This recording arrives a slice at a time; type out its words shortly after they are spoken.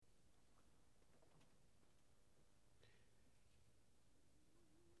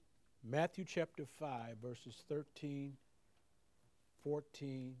Matthew chapter 5, verses 13,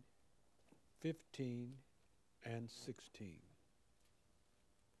 14, 15, and 16.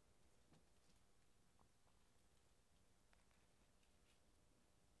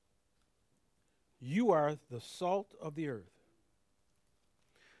 You are the salt of the earth.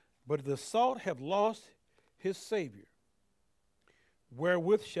 But if the salt have lost his Savior,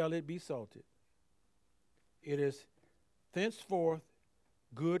 wherewith shall it be salted? It is thenceforth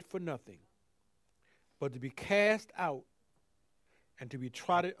good for nothing, but to be cast out and to be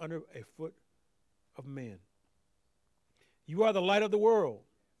trodden under a foot of men. You are the light of the world.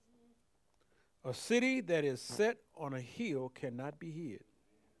 A city that is set on a hill cannot be hid.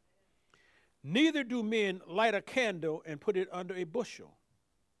 Neither do men light a candle and put it under a bushel,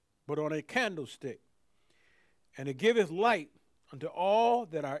 but on a candlestick, and it giveth light unto all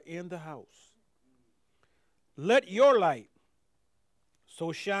that are in the house. Let your light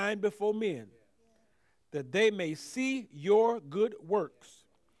so shine before men, that they may see your good works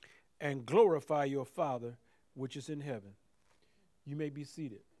and glorify your Father which is in heaven. You may be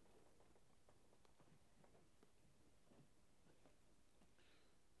seated.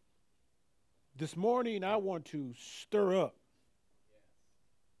 This morning, I want to stir up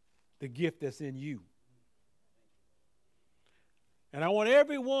the gift that's in you. And I want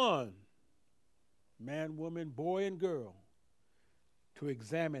everyone, man, woman, boy, and girl, to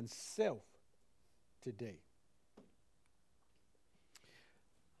examine self today.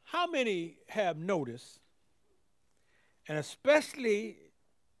 How many have noticed, and especially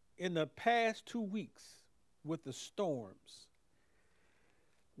in the past 2 weeks with the storms,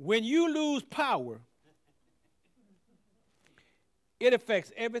 when you lose power, it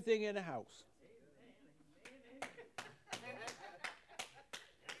affects everything in the house.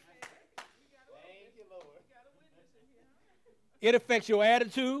 It affects your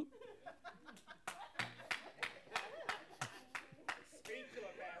attitude.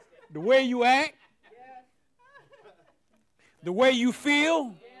 The way you act. The way you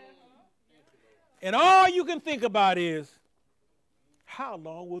feel. And all you can think about is, how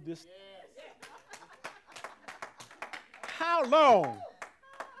long will this? How long?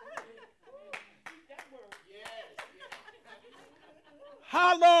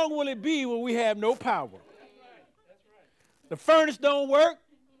 How long will it be when we have no power? The furnace don't work.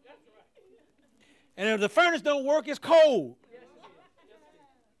 And if the furnace don't work, it's cold.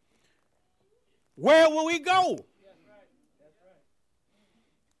 Where will we go?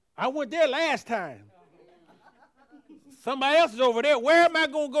 I went there last time. Somebody else is over there. Where am I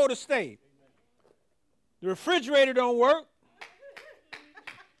going to go to stay? The refrigerator don't work.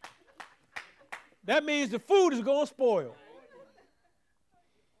 That means the food is going to spoil.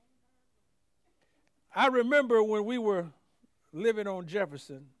 I remember when we were living on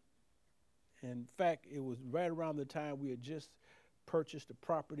Jefferson. In fact, it was right around the time we had just purchased a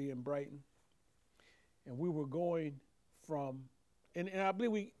property in Brighton. And we were going from, and I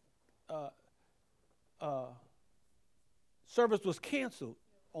believe service was canceled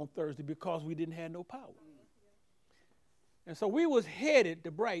on Thursday because we didn't have no power. And so we was headed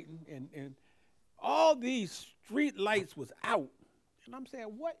to Brighton, and all these street lights was out. And I'm saying,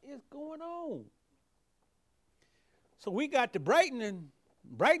 what is going on? So we got to Brighton, and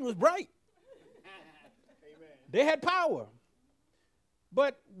Brighton was bright. They had power.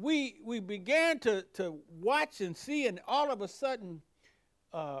 But we began to watch and see, and all of a sudden,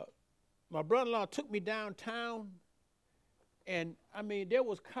 my brother-in-law took me downtown, and, I mean, there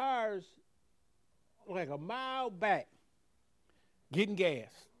was cars like a mile back getting gas.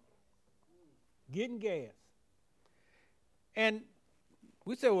 And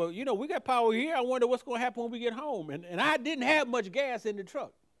we said, well, you know, we got power here. I wonder what's going to happen when we get home. And I didn't have much gas in the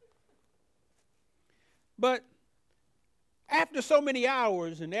truck. But after so many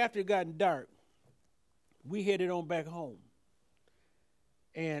hours and after it got dark, we headed on back home.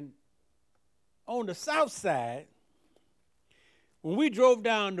 And on the south side, when we drove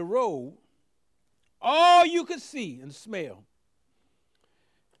down the road, all you could see and smell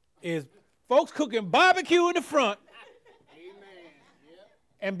is folks cooking barbecue in the front. Amen. Yep.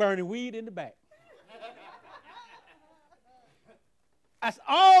 And burning weed in the back. That's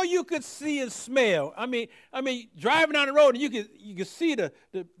all you could see and smell. I mean, driving down the road and you could see the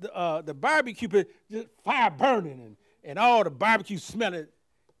barbecue, just fire burning and all the barbecue smelling.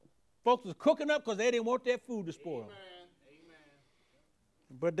 Folks was cooking up because they didn't want that food to spoil. Amen.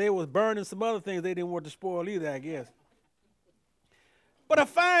 But they was burning some other things they didn't want to spoil either, I guess. But I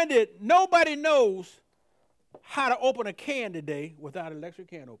find that nobody knows how to open a can today without an electric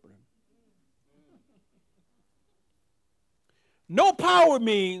can opener. No power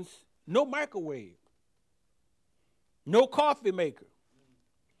means no microwave, no coffee maker,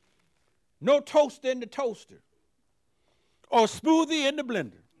 no toaster in the toaster, or smoothie in the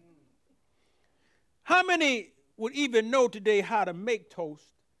blender. How many would even know today how to make toast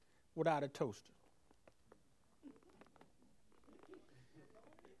without a toaster?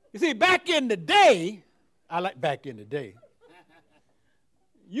 You see, back in the day, I like back in the day,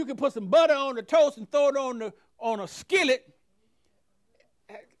 you could put some butter on the toast and throw it on a skillet.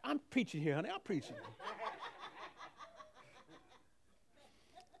 I'm preaching here, honey. I'm preaching.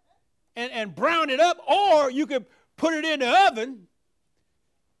 And brown it up, or you could put it in the oven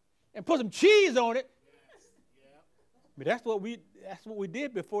and put some cheese on it. But that's what we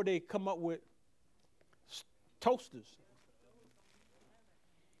did before they come up with toasters.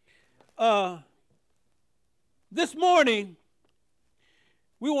 This morning,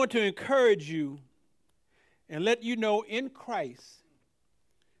 we want to encourage you and let you know in Christ,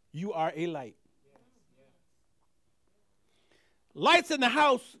 you are a light. Lights in the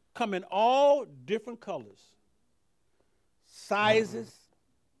house come in all different colors, sizes,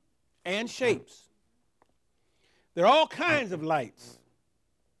 and shapes. There are all kinds of lights.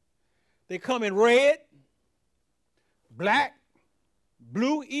 They come in red, black,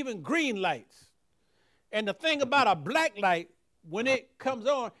 blue, even green lights. And the thing about a black light, when it comes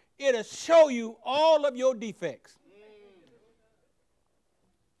on, it'll show you all of your defects.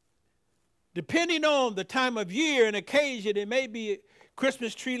 Depending on the time of year and occasion, it may be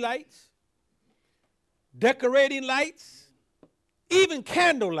Christmas tree lights, decorating lights, even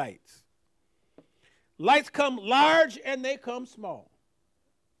candle lights. Lights come large and they come small.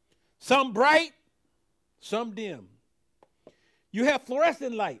 Some bright, some dim. You have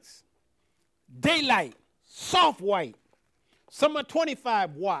fluorescent lights, daylight, soft white. Some are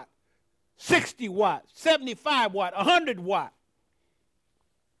 25 watt, 60 watt, 75 watt, 100 watt.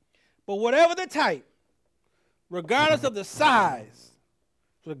 But whatever the type, regardless of the size,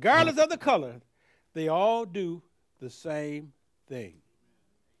 regardless of the color, they all do the same thing.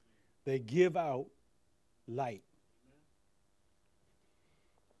 They give out light.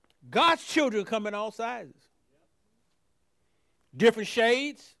 God's children come in all sizes. Different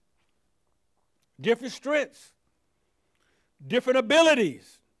shades, different strengths, different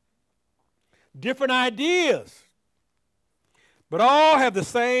abilities, different ideas, but all have the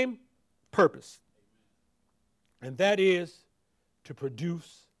same purpose, and that is to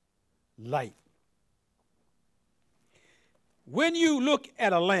produce light. When you look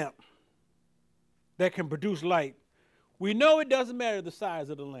at a lamp that can produce light, we know it doesn't matter the size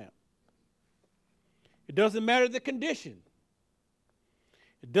of the lamp. It doesn't matter the condition.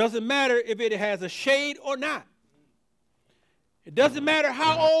 It doesn't matter if it has a shade or not. It doesn't matter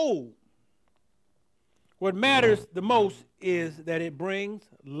how old. What matters the most is that it brings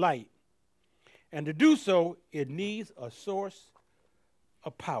light. And to do so, it needs a source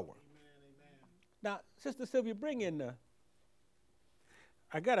of power. Amen. Now, Sister Sylvia, bring in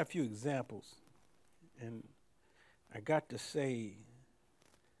I got a few examples. And I got to say,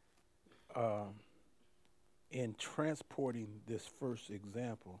 in transporting this first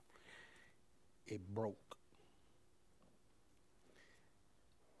example, it broke.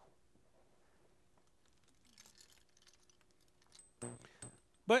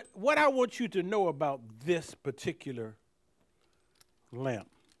 But what I want you to know about this particular lamp,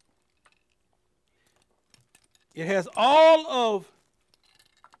 it has all of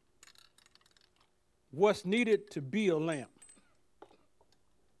what's needed to be a lamp.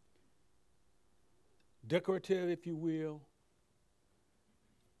 Decorative, if you will,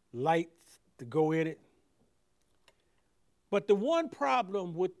 lights to go in it. But the one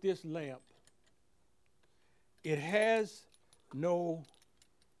problem with this lamp, it has no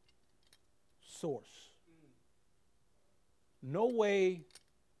source. No way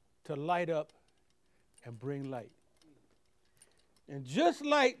to light up and bring light. And just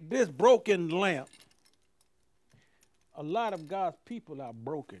like this broken lamp, a lot of God's people are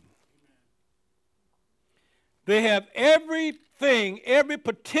broken. They have everything, every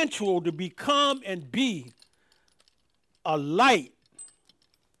potential to become and be a light,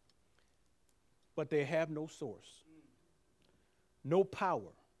 but they have no source, no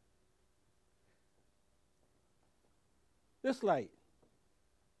power. This light,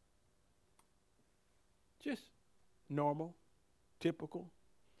 just normal, typical,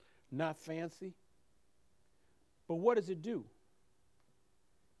 not fancy. But what does it do?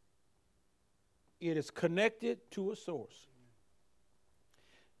 It is connected to a source.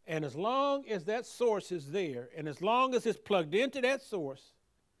 And as long as that source is there, and as long as it's plugged into that source,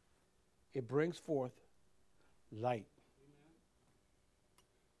 it brings forth light.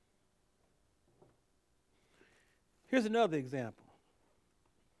 Here's another example.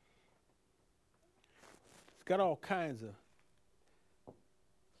 It's got all kinds of,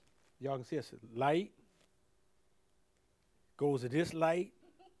 y'all can see it's light, goes to this light,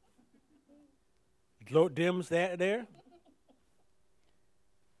 dims that there,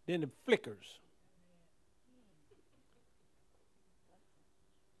 then it flickers.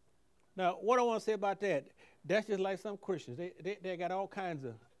 Now, what I want to say about that, that's just like some Christians. They got all kinds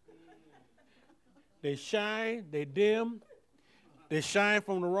of, they shine, they dim, they shine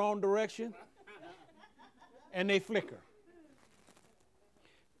from the wrong direction, and they flicker.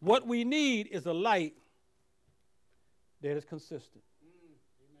 What we need is a light that is consistent.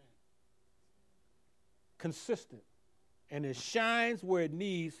 Consistent. And it shines where it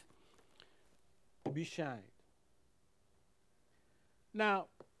needs to be shined. Now,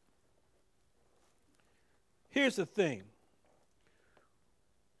 here's the thing.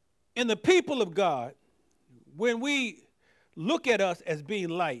 In the people of God, when we look at us as being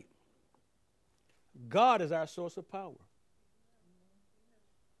light, God is our source of power.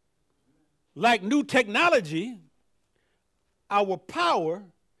 Like new technology, our power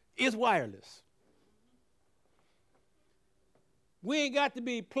is wireless. We ain't got to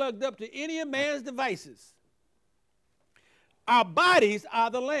be plugged up to any of man's devices. Our bodies are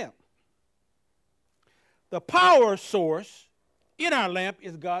the lamp. The power source in our lamp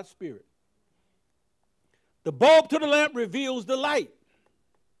is God's Spirit. The bulb to the lamp reveals the light.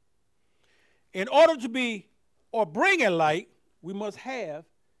 In order to be or bring a light, we must have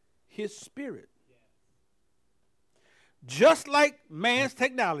His Spirit. Just like man's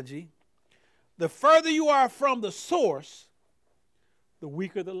technology, the further you are from the source, the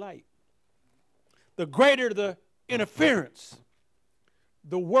weaker the light. The greater the interference,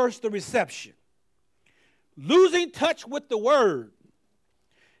 the worse the reception. Losing touch with the word,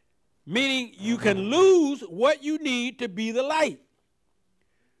 meaning you can lose what you need to be the light.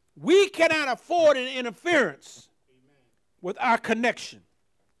 We cannot afford an interference with our connection.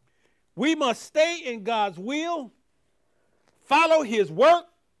 We must stay in God's will, follow His work,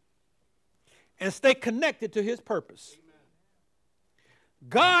 and stay connected to His purpose.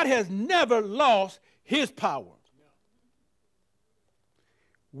 God has never lost His power.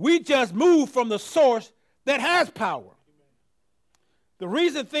 We just move from the source that has power. The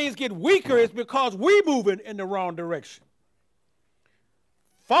reason things get weaker is because we're moving in the wrong direction.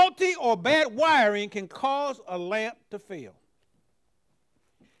 Faulty or bad wiring can cause a lamp to fail.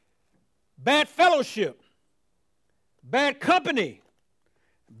 Bad fellowship, bad company,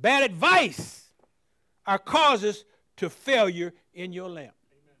 bad advice are causes to failure in your lamp.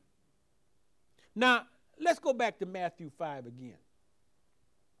 Amen. Now, let's go back to Matthew 5 again.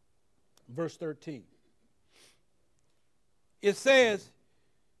 Verse 13. It says,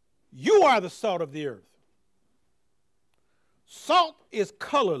 you are the salt of the earth. Salt is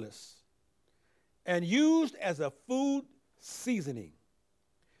colorless and used as a food seasoning.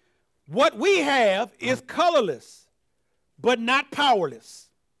 What we have is colorless, but not powerless.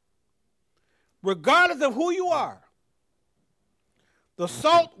 Regardless of who you are, the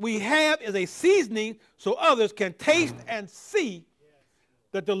salt we have is a seasoning so others can taste and see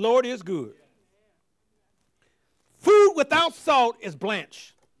that the Lord is good. Food without salt is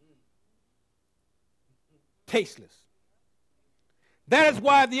blanched, tasteless. That is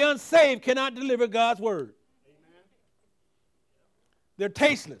why the unsaved cannot deliver God's word. They're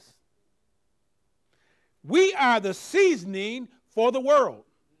tasteless. We are the seasoning for the world,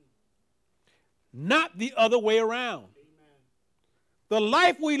 not the other way around. The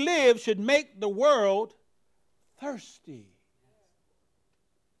life we live should make the world thirsty.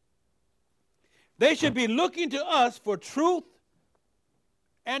 They should be looking to us for truth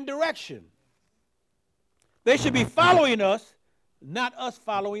and direction. They should be following us, not us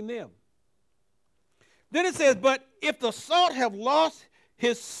following them. Then it says, but if the salt have lost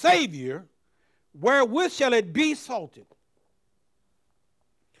his Savior, wherewith shall it be salted?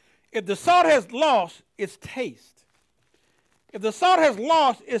 If the salt has lost its taste, if the salt has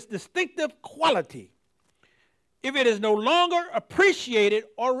lost its distinctive quality, if it is no longer appreciated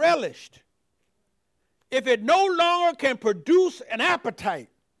or relished, if it no longer can produce an appetite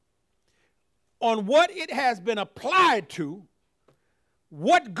on what it has been applied to,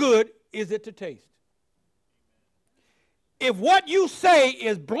 what good is it to taste? If what you say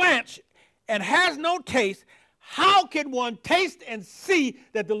is blanched and has no taste, how can one taste and see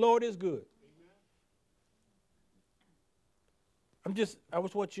that the Lord is good? I just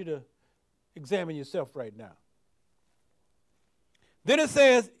want you to examine yourself right now. Then it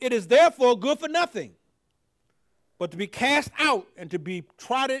says, it is therefore good for nothing, but to be cast out and to be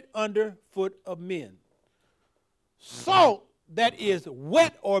trodden under foot of men. Salt that is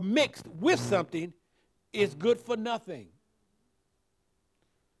wet or mixed with something is good for nothing.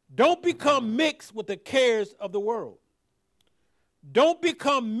 Don't become mixed with the cares of the world. Don't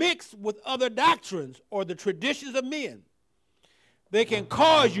become mixed with other doctrines or the traditions of men. They can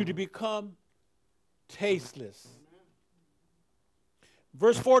cause you to become tasteless.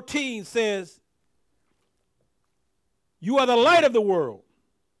 Verse 14 says, you are the light of the world.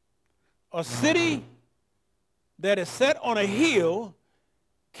 A city that is set on a hill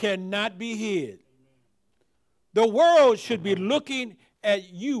cannot be hid. The world should be looking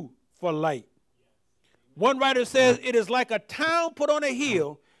at you for light. One writer says it is like a town put on a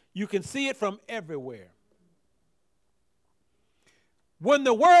hill. You can see it from everywhere. When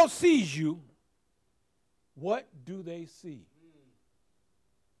the world sees you, what do they see?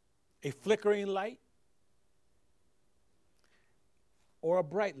 A flickering light or a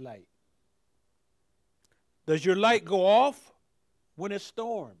bright light? Does your light go off when it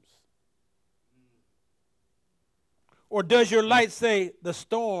storms? Or does your light say, the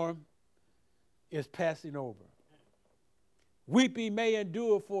storm is passing over? Weeping may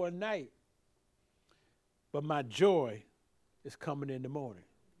endure for a night, but my joy is coming in the morning.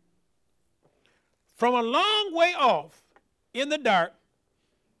 From a long way off in the dark,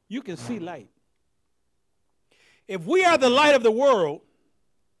 you can see light. If we are the light of the world,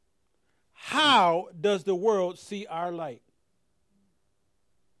 how does the world see our light?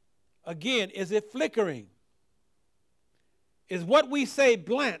 Again, is it flickering? Is what we say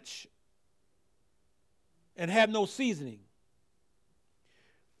blanch and have no seasoning?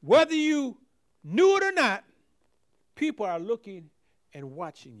 Whether you knew it or not, people are looking and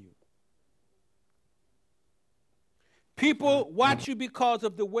watching you. People watch you because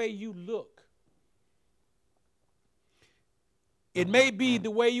of the way you look. It may be the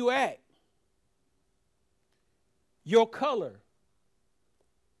way you act, your color.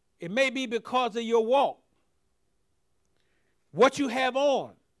 It may be because of your walk, what you have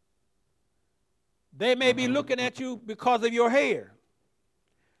on. They may be looking at you because of your hair.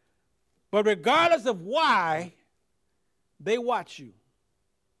 But regardless of why they watch you,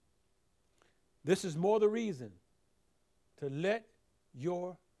 this is more the reason to let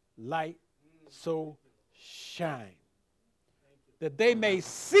your light so shine, that they may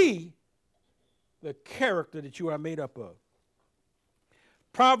see the character that you are made up of.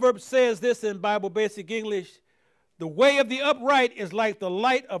 Proverbs says this in Bible Basic English: the way of the upright is like the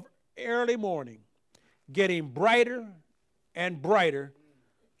light of early morning, getting brighter and brighter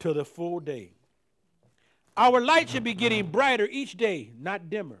to the full day. Our light should be getting brighter each day, not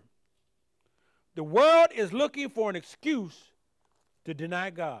dimmer. The world is looking for an excuse to deny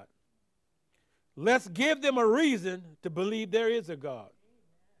God. Let's give them a reason to believe there is a God.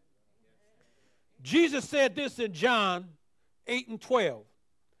 Jesus said this in John 8:12.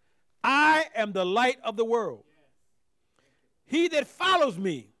 I am the light of the world. He that follows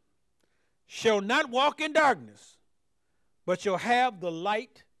me shall not walk in darkness, but shall have the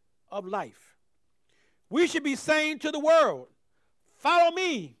light of life. We should be saying to the world, follow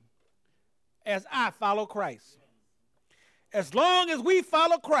me as I follow Christ. As long as we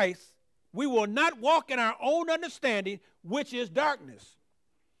follow Christ, we will not walk in our own understanding, which is darkness.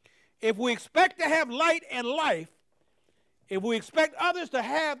 If we expect to have light and life, if we expect others to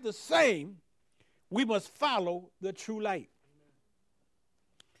have the same, we must follow the true light.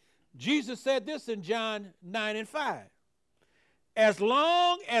 Jesus said this in John 9:5. As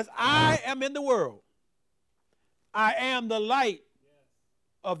long as I am in the world, I am the light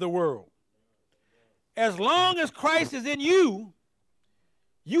of the world. As long as Christ is in you,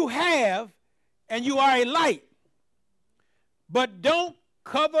 you have and you are a light. But don't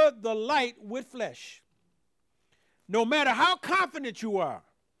cover the light with flesh. No matter how confident you are,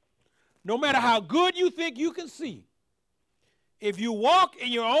 no matter how good you think you can see, if you walk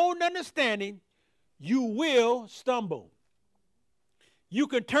in your own understanding, you will stumble. You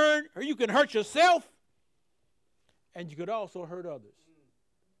can turn, or you can hurt yourself, and you could also hurt others.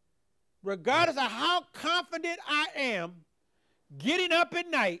 Regardless of how confident I am, getting up at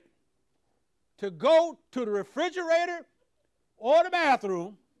night to go to the refrigerator or the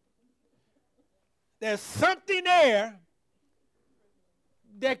bathroom, there's something there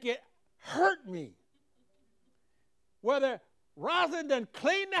that can hurt me. Whether Rosalind done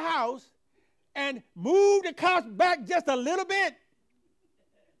cleaned the house and moved the couch back just a little bit,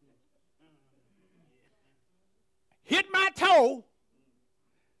 hit my toe,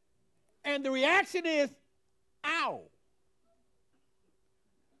 and the reaction is, ow.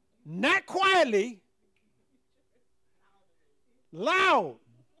 Not quietly, loud.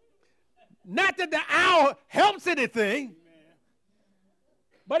 Not that the hour helps anything,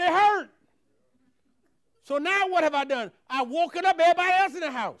 but it hurt. So now what have I done? I woken up everybody else in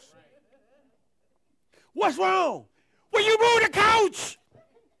the house. What's wrong? Well, you moved the couch.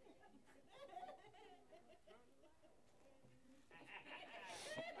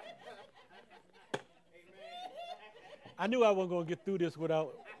 I knew I wasn't going to get through this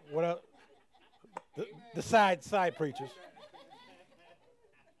without the side preachers.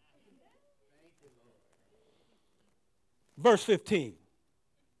 Verse 15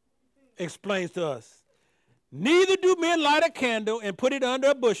 explains to us, neither do men light a candle and put it under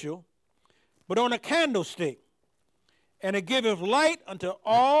a bushel, but on a candlestick, and it giveth light unto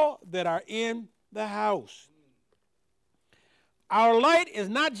all that are in the house. Our light is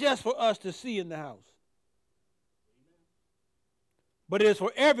not just for us to see in the house, but it is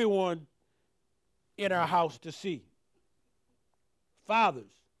for everyone in our house to see.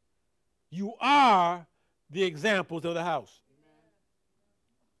 Fathers, you are the examples of the house.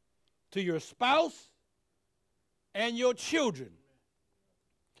 To your spouse and your children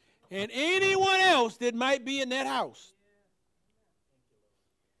and anyone else that might be in that house.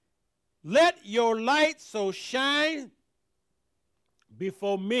 Let your light so shine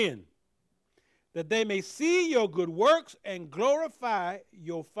before men that they may see your good works and glorify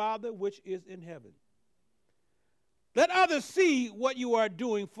your Father which is in heaven. Let others see what you are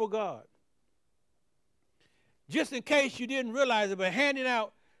doing for God. Just in case you didn't realize it, but handing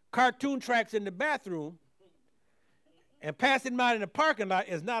out cartoon tracts in the bathroom and passing them out in the parking lot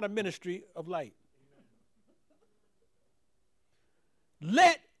is not a ministry of light.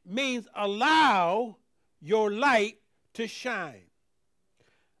 Let means allow your light to shine.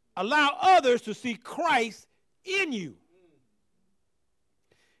 Allow others to see Christ in you.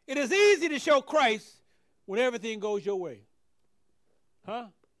 It is easy to show Christ when everything goes your way. Huh?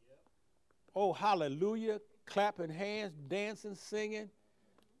 Oh, hallelujah. Clapping hands, dancing, singing.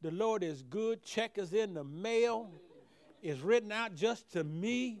 The Lord is good. Check is in the mail. It's written out just to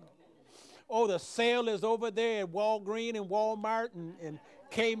me. Oh, the sale is over there at Walgreens and Walmart and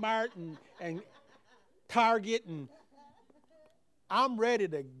Kmart and Target, and I'm ready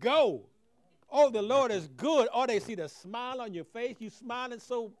to go. Oh, the Lord is good. Oh, they see the smile on your face. You smiling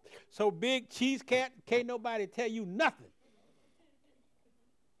so big, cheese cat, can't nobody tell you nothing.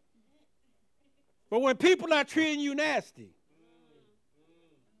 But when people are treating you nasty,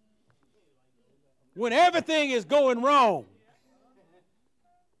 when everything is going wrong,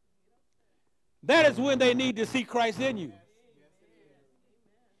 that is when they need to see Christ in you.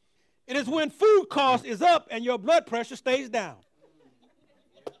 It is when food cost is up and your blood pressure stays down.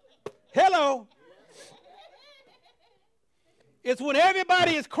 Hello. It's when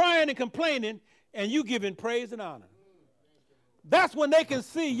everybody is crying and complaining and you giving praise and honor. That's when they can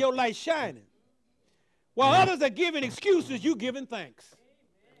see your light shining. While others are giving excuses, you giving thanks.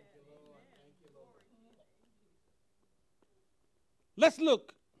 Let's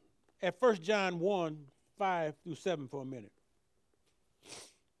look at 1 John 1, 5 through 7 for a minute.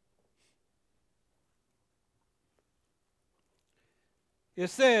 It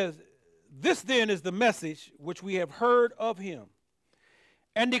says, this then is the message which we have heard of him,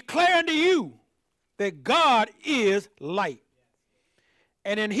 and declare unto you that God is light,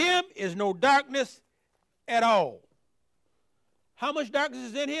 and in him is no darkness at all. How much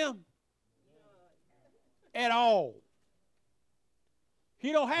darkness is in him? At all.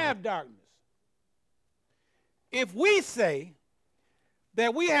 He don't have darkness. If we say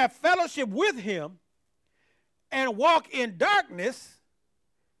that we have fellowship with him and walk in darkness,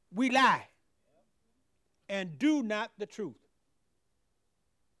 we lie and do not the truth.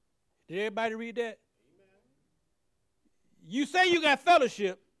 Did everybody read that? You say you got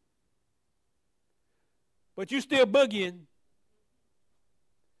fellowship, but you still boogieing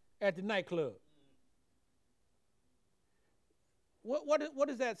at the nightclub. What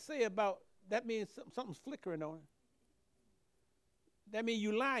does that say about, that means something's flickering on it. That means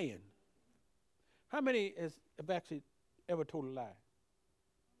you lying. How many have actually ever told a lie?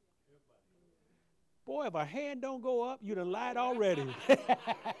 Boy, if a hand don't go up, you done lied already.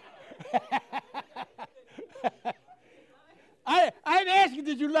 I didn't ask you,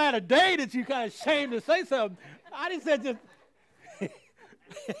 did you lie today that you kind of ashamed to say something. I didn't say just...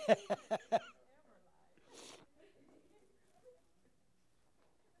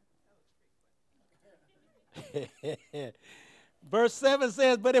 Verse 7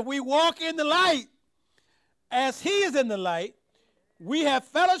 says, but if we walk in the light, as he is in the light, we have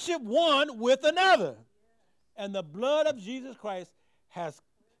fellowship one with another. And the blood of Jesus Christ has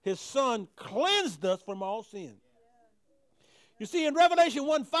his son cleansed us from all sin. You see, in Revelation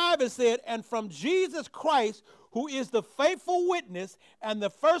 1:5 it said, and from Jesus Christ, who is the faithful witness and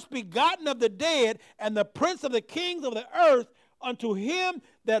the first begotten of the dead and the prince of the kings of the earth, unto him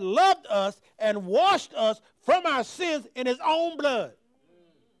that loved us and washed us from our sins in his own blood.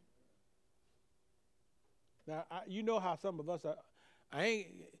 Now, you know how some of us are. I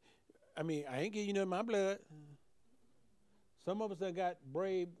ain't giving you none of my blood. Some of us that got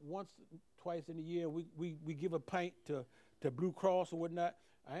brave once, twice in a year. We give a pint to Blue Cross or whatnot.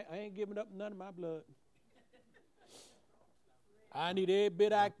 I ain't giving up none of my blood. I need every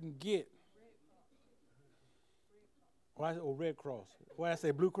bit I can get. Why? Oh, Red Cross. Why did I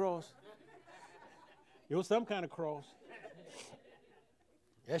say Blue Cross? It was some kind of cross.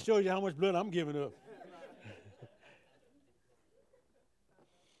 That shows you how much blood I'm giving up.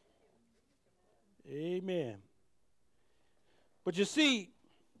 Amen. But you see,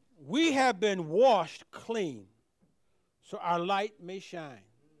 we have been washed clean so our light may shine.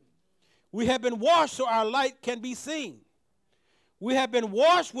 We have been washed so our light can be seen. We have been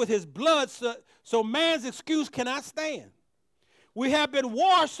washed with his blood so man's excuse cannot stand. We have been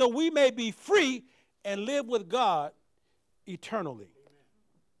washed so we may be free and live with God eternally.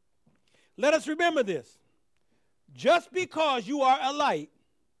 Let us remember this. Just because you are a light,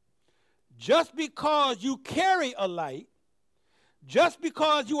 just because you carry a light, just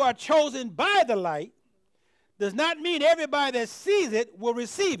because you are chosen by the light, does not mean everybody that sees it will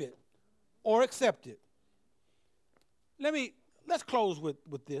receive it or accept it. Let's close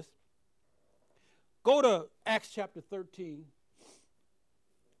with this. Go to Acts chapter 13,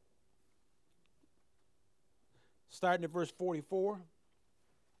 starting at verse 44.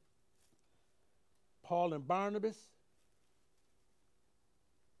 Paul and Barnabas.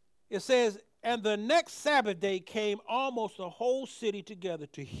 It says, and the next Sabbath day came almost the whole city together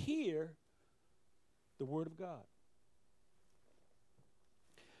to hear the word of God.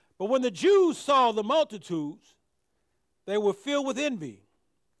 But when the Jews saw the multitudes, they were filled with envy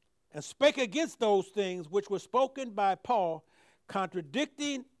and spake against those things which were spoken by Paul,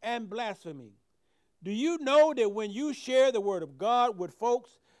 contradicting and blaspheming. Do you know that when you share the word of God with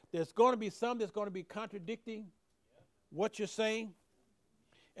folks, there's going to be some that's going to be contradicting what you're saying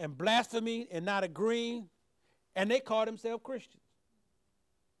and blaspheming and not agreeing, and they call themselves Christians.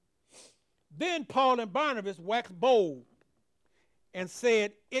 Then Paul and Barnabas waxed bold and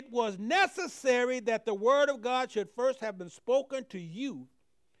said, it was necessary that the word of God should first have been spoken to you.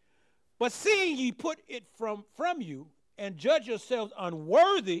 But seeing ye put it from you and judge yourselves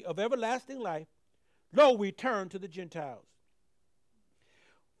unworthy of everlasting life, lo, we turn to the Gentiles.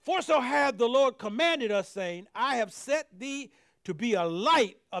 For so hath the Lord commanded us, saying, I have set thee to be a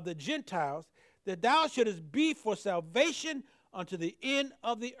light of the Gentiles, that thou shouldest be for salvation unto the end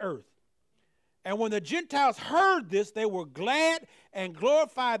of the earth. And when the Gentiles heard this, they were glad and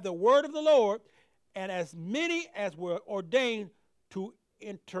glorified the word of the Lord, and as many as were ordained to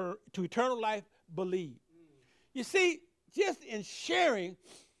eternal life believed. You see, just in sharing,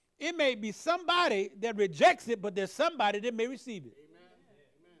 it may be somebody that rejects it, but there's somebody that may receive it.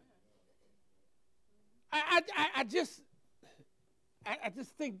 I just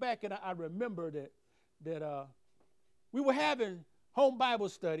think back and I remember that we were having home Bible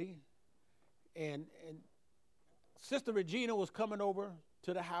study, and Sister Regina was coming over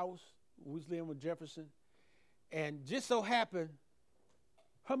to the house. We was living with Jefferson, and just so happened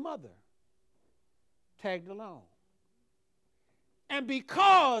her mother tagged along. And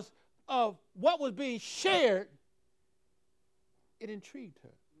because of what was being shared, it intrigued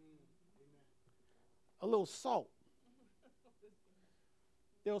her. A little salt.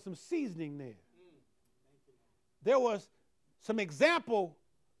 There was some seasoning there. There was some example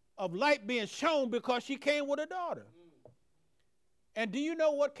of light being shown because she came with her daughter. And do you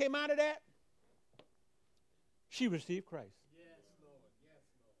know what came out of that? She received Christ. Yes, Lord. Yes,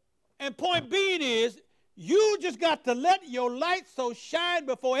 Lord. And point being is, you just got to let your light so shine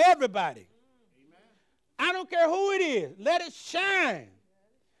before everybody. Amen. I don't care who it is. Let it shine.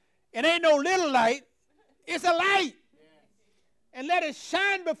 It ain't no little light. It's a light. And let it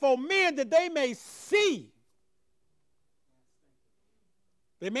shine before men that they may see.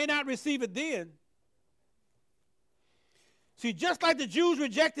 They may not receive it then. See, just like the Jews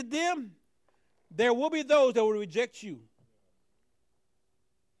rejected them, there will be those that will reject you.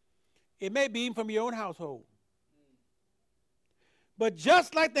 It may be even from your own household. But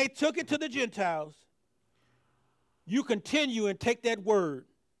just like they took it to the Gentiles, you continue and take that word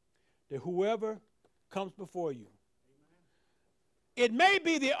to whoever comes before you. It may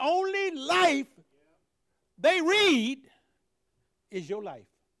be the only life they read is your life.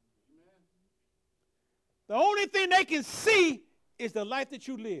 The only thing they can see is the life that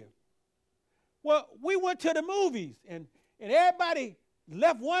you live. Well, we went to the movies, and everybody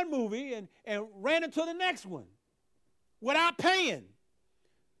left one movie and ran into the next one without paying.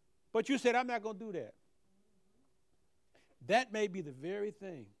 But you said, I'm not going to do that. That may be the very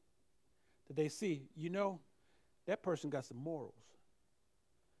thing that they see. You know, that person got some morals.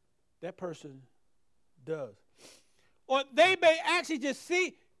 That person does. Or they may actually just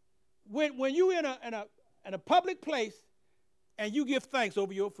see when you're in a public place and you give thanks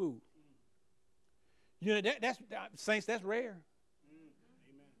over your food. You know, that's saints, that's rare. Amen.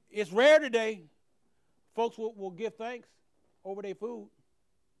 It's rare today. Folks will give thanks over their food.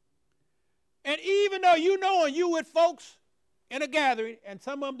 And even though you know and you with folks in a gathering, and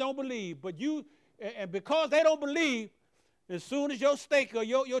some of them don't believe, but you, and because they don't believe, as soon as your steak or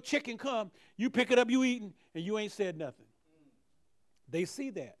your chicken come, you pick it up, you eating, and you ain't said nothing. They see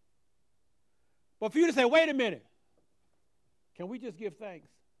that. But for you to say, wait a minute, can we just give thanks?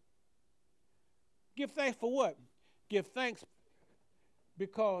 Give thanks for what? Give thanks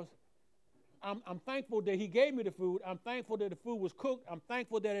because I'm thankful that he gave me the food. I'm thankful that the food was cooked. I'm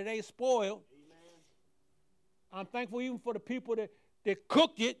thankful that it ain't spoiled. Amen. I'm thankful even for the people that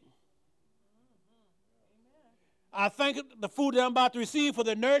cooked it. Amen. I thank the food that I'm about to receive for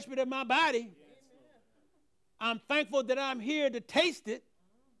the nourishment of my body. Yes. I'm thankful that I'm here to taste it.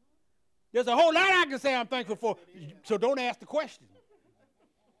 There's a whole lot I can say I'm thankful for, so don't ask the question.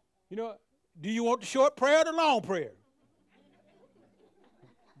 You know, do you want the short prayer or the long prayer?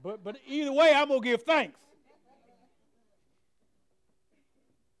 But either way, I'm going to give thanks.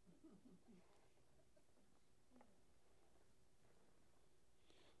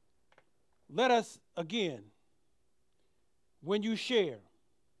 Let us, again, when you share,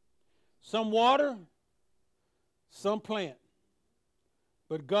 some water, some plant,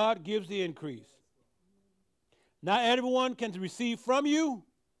 but God gives the increase. Not everyone can receive from you.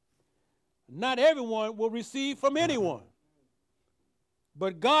 Not everyone will receive from anyone.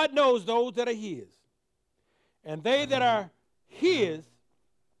 But God knows those that are his. And they that are his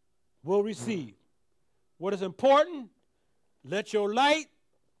will receive. What is important? Let your light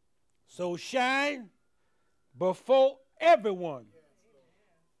so shine before everyone,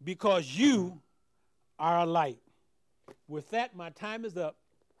 because you are a light. With that, my time is up,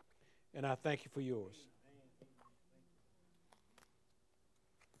 and I thank you for yours.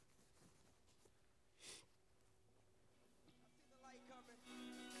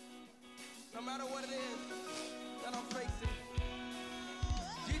 No matter what it is.